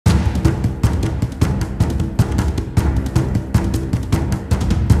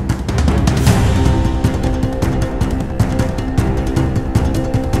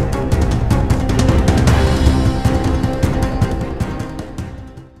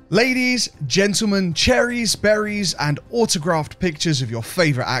Ladies, gentlemen, cherries, berries, and autographed pictures of your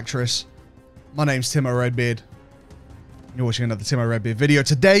favorite actress. My name's Timoredbeard. You're watching another Timoredbeard video.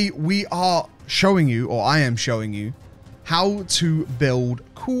 Today we are showing you, or I am showing you, how to build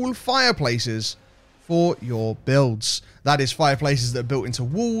cool fireplaces for your builds. That is fireplaces that are built into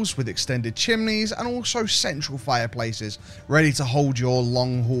walls with extended chimneys and also central fireplaces ready to hold your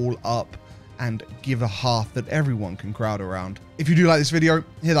long haul up and give a hearth that everyone can crowd around. If you do like this video,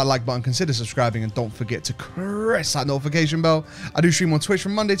 hit that like button, consider subscribing, and don't forget to press that notification bell. I do stream on Twitch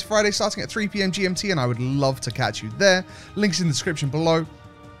from Monday to Friday starting at 3 PM GMT, and I would love to catch you there. Links in the description below.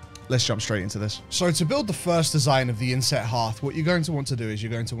 Let's jump straight into this. So to build the first design of the inset hearth, what you're going to want to do is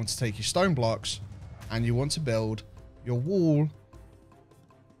you're going to want to take your stone blocks and you want to build your wall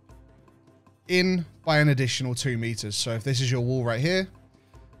in by an additional 2 meters. So if this is your wall right here,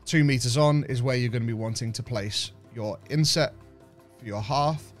 2 meters on is where you're going to be wanting to place your inset for your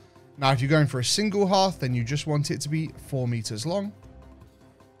hearth. Now, if you're going for a single hearth, then you just want it to be 4 meters long,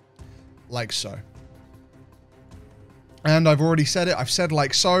 like so. And I've already said it. I've said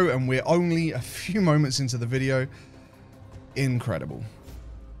like so, and we're only a few moments into the video. Incredible.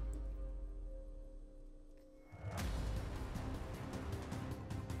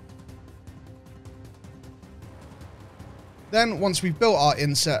 Then, once we've built our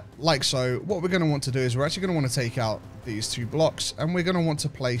inset like so, what we're going to want to do is we're actually going to want to take out these 2 blocks, and we're going to want to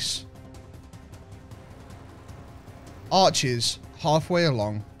place arches halfway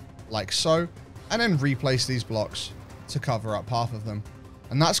along, like so, and then replace these blocks to cover up half of them.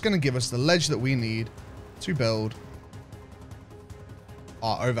 And that's going to give us the ledge that we need to build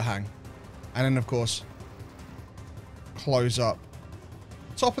our overhang. And then, of course, close up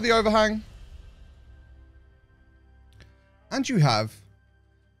the top of the overhang. And you have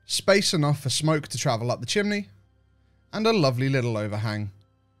space enough for smoke to travel up the chimney and a lovely little overhang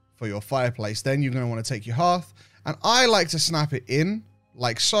for your fireplace. Then you're going to want to take your hearth, and I like to snap it in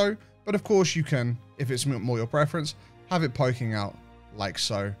like so, but of course you can, if it's more your preference, have it poking out like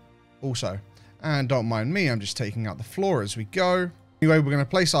so also. And don't mind me, I'm just taking out the floor as we go. Anyway, we're going to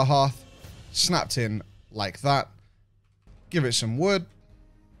place our hearth snapped in like that, give it some wood.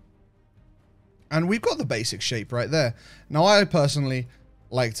 And we've got the basic shape right there. Now, I personally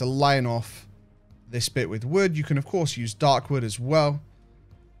like to line off this bit with wood. You can, of course, use dark wood as well.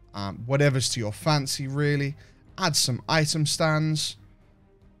 Whatever's to your fancy, really. Add some item stands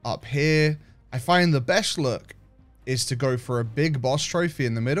up here. I find the best look is to go for a big boss trophy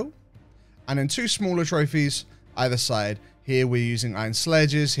in the middle. And then 2 smaller trophies either side. Here we're using iron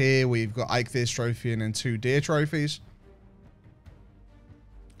sledges. Here we've got Eichthir's trophy and then 2 deer trophies.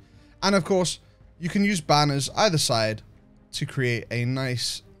 And, of course, you can use banners either side to create a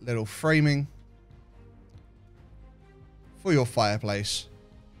nice little framing for your fireplace,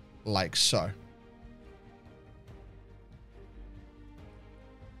 like so.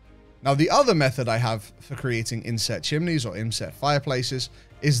 Now, the other method I have for creating inset chimneys or inset fireplaces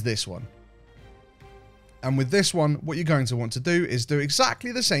is this one. And with this one, what you're going to want to do is do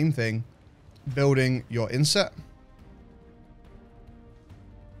exactly the same thing, building your inset.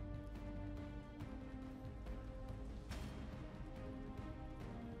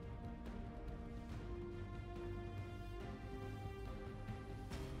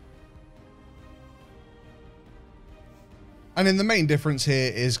 And then the main difference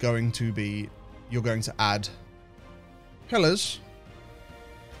here is going to be, you're going to add pillars,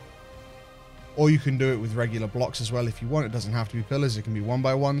 or you can do it with regular blocks as well if you want. It doesn't have to be pillars, it can be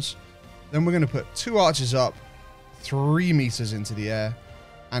 1x1s. Then we're going to put 2 arches up 3 meters into the air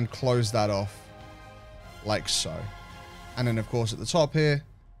and close that off like so. And then, of course, at the top here,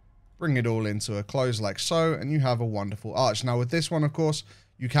 bring it all into a close like so, and you have a wonderful arch. Now, with this one, of course,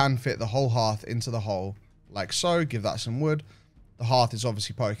 you can fit the whole hearth into the hole like so. Give that some wood. The hearth is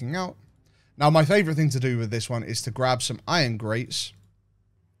obviously poking out. Now, my favorite thing to do with this one is to grab some iron grates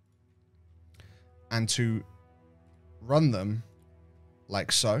and to run them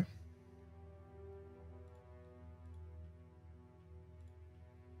like so.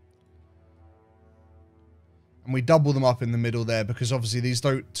 And we double them up in the middle there because obviously these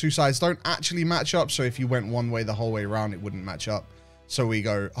 2 sides don't actually match up. So if you went one way the whole way around, it wouldn't match up. So we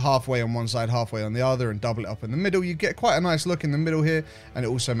go halfway on one side, halfway on the other, and double it up in the middle. You get quite a nice look in the middle here, and it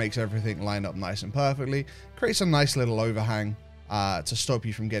also makes everything line up nice and perfectly. Creates a nice little overhang to stop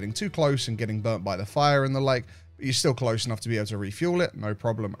you from getting too close and getting burnt by the fire and the like. But you're still close enough to be able to refuel it. No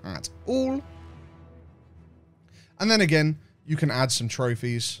problem at all. And then again, you can add some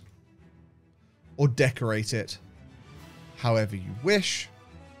trophies or decorate it however you wish.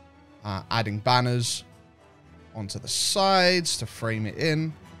 Adding banners onto the sides to frame it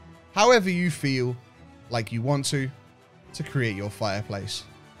in. however you feel like you want to create your fireplace.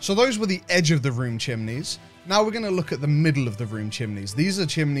 So those were the edge of the room chimneys. Now we're going to look at the middle of the room chimneys. These are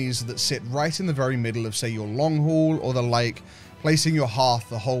chimneys that sit right in the very middle of, say, your long hall or the like, placing your hearth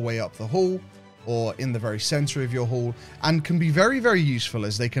the whole way up the hall or in the very center of your hall, and can be very, very useful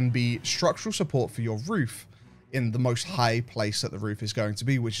as they can be structural support for your roof in the most high place that the roof is going to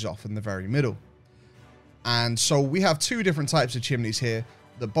be, which is often the very middle. And so we have two different types of chimneys here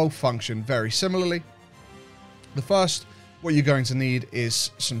that both function very similarly. The first, what you're going to need is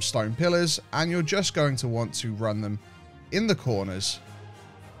some stone pillars, and you're just going to want to run them in the corners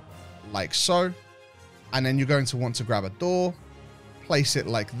like so. And then you're going to want to grab a door, place it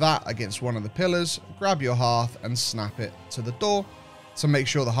like that against one of the pillars, grab your hearth and snap it to the door to make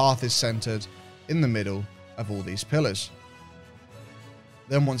sure the hearth is centered in the middle of all these pillars.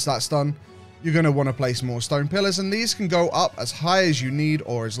 Then once that's done, you're going to want to place more stone pillars, and these can go up as high as you need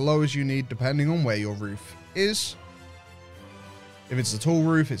or as low as you need depending on where your roof is. If it's a tall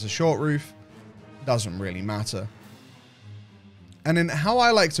roof, it's a short roof, doesn't really matter. And then how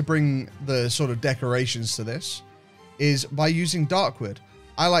I like to bring the sort of decorations to this is by using darkwood.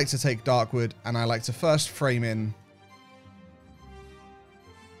 I like to take darkwood and I like to first frame in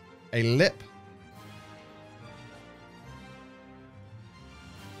a lip.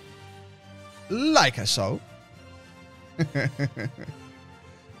 Like so.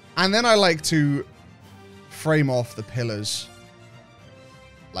 And then I like to frame off the pillars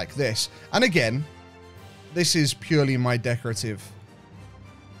like this. And again, this is purely my decorative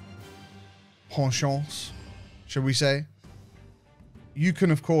penchants, shall we say. You can,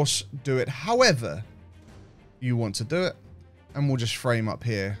 of course, do it however you want to do it. And we'll just frame up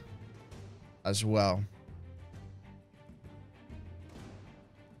here as well.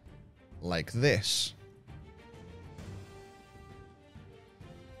 Like this.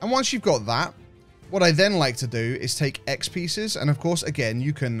 And once you've got that, what I then like to do is take X pieces, and of course, again,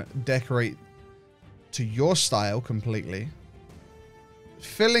 you can decorate to your style completely,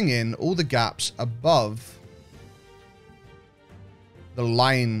 filling in all the gaps above the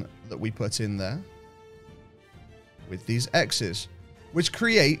line that we put in there with these X's, which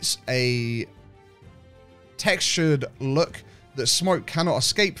creates a textured look that smoke cannot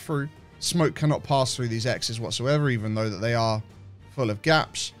escape through. Smoke cannot pass through these X's whatsoever, even though that they are full of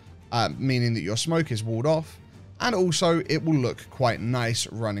gaps, meaning that your smoke is walled off. And also, it will look quite nice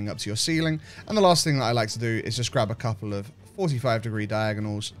running up to your ceiling. And the last thing that I like to do is just grab a couple of 45-degree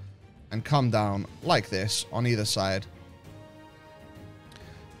diagonals and come down like this on either side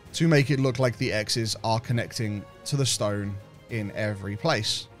to make it look like the X's are connecting to the stone in every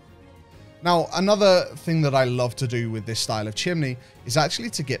place. Now, another thing that I love to do with this style of chimney is actually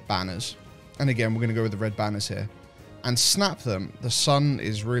to get banners. And again, we're going to go with the red banners here. And snap them. The sun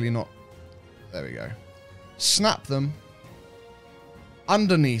is really not... There we go. Snap them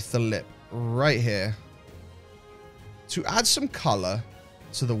underneath the lip right here to add some color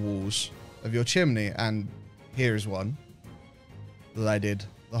to the walls of your chimney. And here is one that I did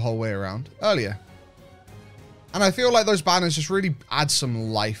the whole way around earlier. And I feel like those banners just really add some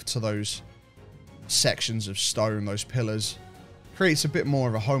life to those sections of stone, those pillars. Creates a bit more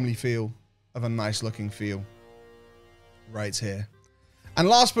of a homely feel, of a nice looking feel right here. And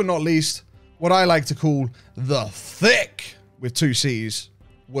last but not least, what I like to call the THICC, with 2 C's,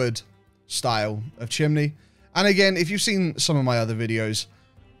 wood style of chimney. And again, if you've seen some of my other videos,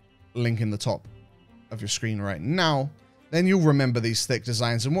 link in the top of your screen right now, then you'll remember these THICC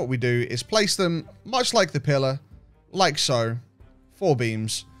designs. And what we do is place them much like the pillar, like so, 4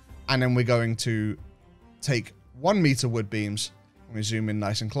 beams. And then we're going to take 1 meter wood beams. Let me zoom in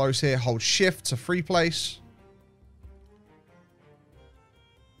nice and close here. Hold shift to free place.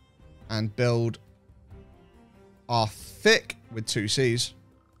 And build our THICC with 2 C's.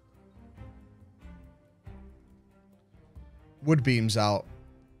 Wood beams out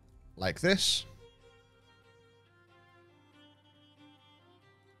like this.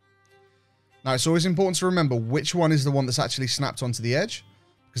 Now, it's always important to remember which one is the one that's actually snapped onto the edge,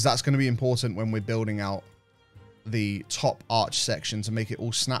 because that's going to be important when we're building out the top arch section to make it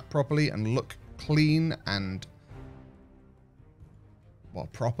all snap properly and look clean and, well,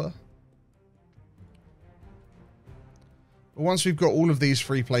 proper. But once we've got all of these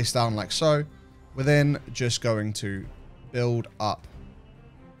free placed down like so, we're then just going to build up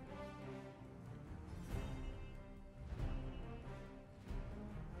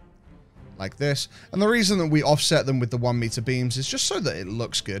like this. And the reason that we offset them with the 1 meter beams is just so that it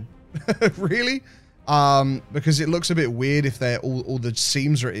looks good. Really. Because it looks a bit weird if they're all the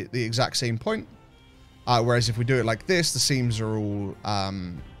seams are at the exact same point. Whereas if we do it like this, the seams are all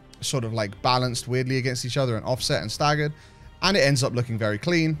sort of like balanced weirdly against each other and offset and staggered. And it ends up looking very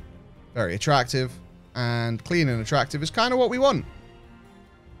clean, very attractive. And clean and attractive is kind of what we want.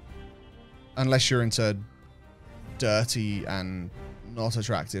 Unless you're into dirty and not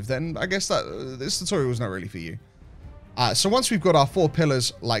attractive, then I guess that this tutorial was not really for you. So once we've got our 4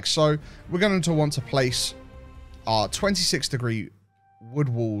 pillars like so, we're going to want to place our 26-degree wood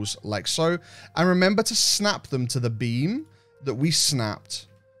walls like so. And remember to snap them to the beam that we snapped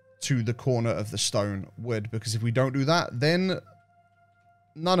to the corner of the stone wood. Because if we don't do that, then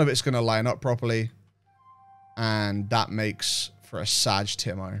none of it's going to line up properly. And that makes for a Sag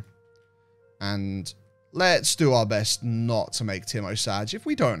Timo. And let's do our best not to make Timo Sag if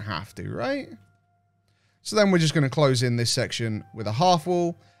we don't have to, right? So then we're just going to close in this section with a half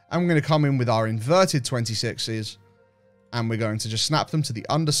wall. And we're going to come in with our inverted 26s. And we're going to just snap them to the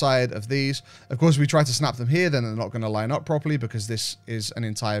underside of these. Of course, if we try to snap them here, then they're not going to line up properly because this is an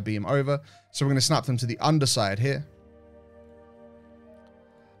entire beam over. So we're going to snap them to the underside here.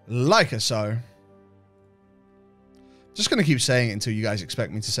 Like so. Just going to keep saying it until you guys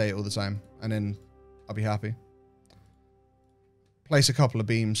expect me to say it all the time. And then I'll be happy. Place a couple of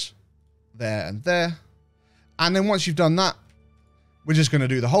beams there and there. And then once you've done that, we're just going to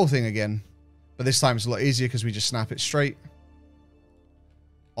do the whole thing again. But this time it's a lot easier because we just snap it straight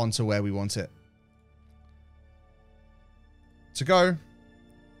onto where we want it to go.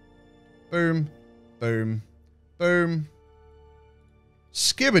 Boom, boom, boom.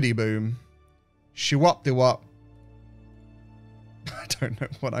 Skibbity boom. Shoo-wop de wop. I don't know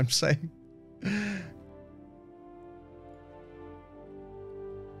what I'm saying.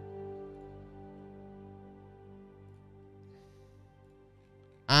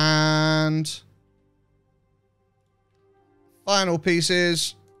 And final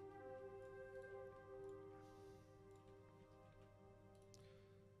pieces.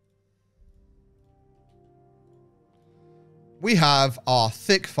 We have our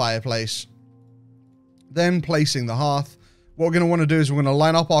thick fireplace. Then placing the hearth. What we're going to want to do is we're going to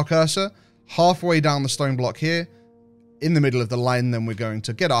line up our cursor halfway down the stone block here. In the middle of the line, then we're going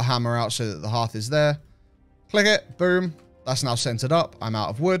to get our hammer out so that the hearth is there. Click it. Boom. That's now centered up. I'm out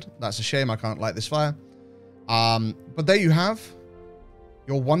of wood. That's a shame. I can't light this fire. But there you have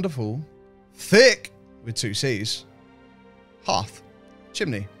your wonderful, thick, with 2 C's, hearth,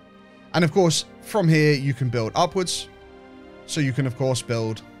 chimney. And of course, from here, you can build upwards. So you can, of course,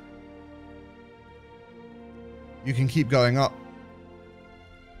 build... You can keep going up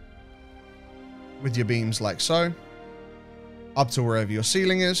with your beams like so, up to wherever your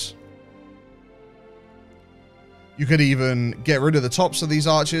ceiling is. You could even get rid of the tops of these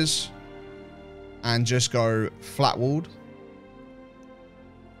arches and just go flat-walled.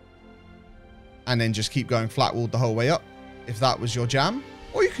 And then just keep going flat-walled the whole way up, if that was your jam.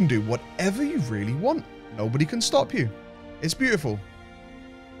 Or you can do whatever you really want. Nobody can stop you. It's beautiful.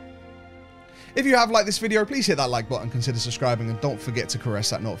 If you have liked this video, please hit that like button, consider subscribing, and don't forget to caress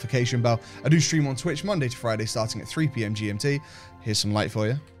that notification bell. I do stream on Twitch Monday to Friday starting at 3 PM GMT. Here's some light for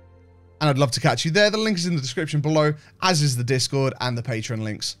you. And I'd love to catch you there. The link is in the description below, as is the Discord and the Patreon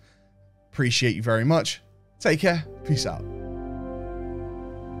links. Appreciate you very much. Take care. Peace out.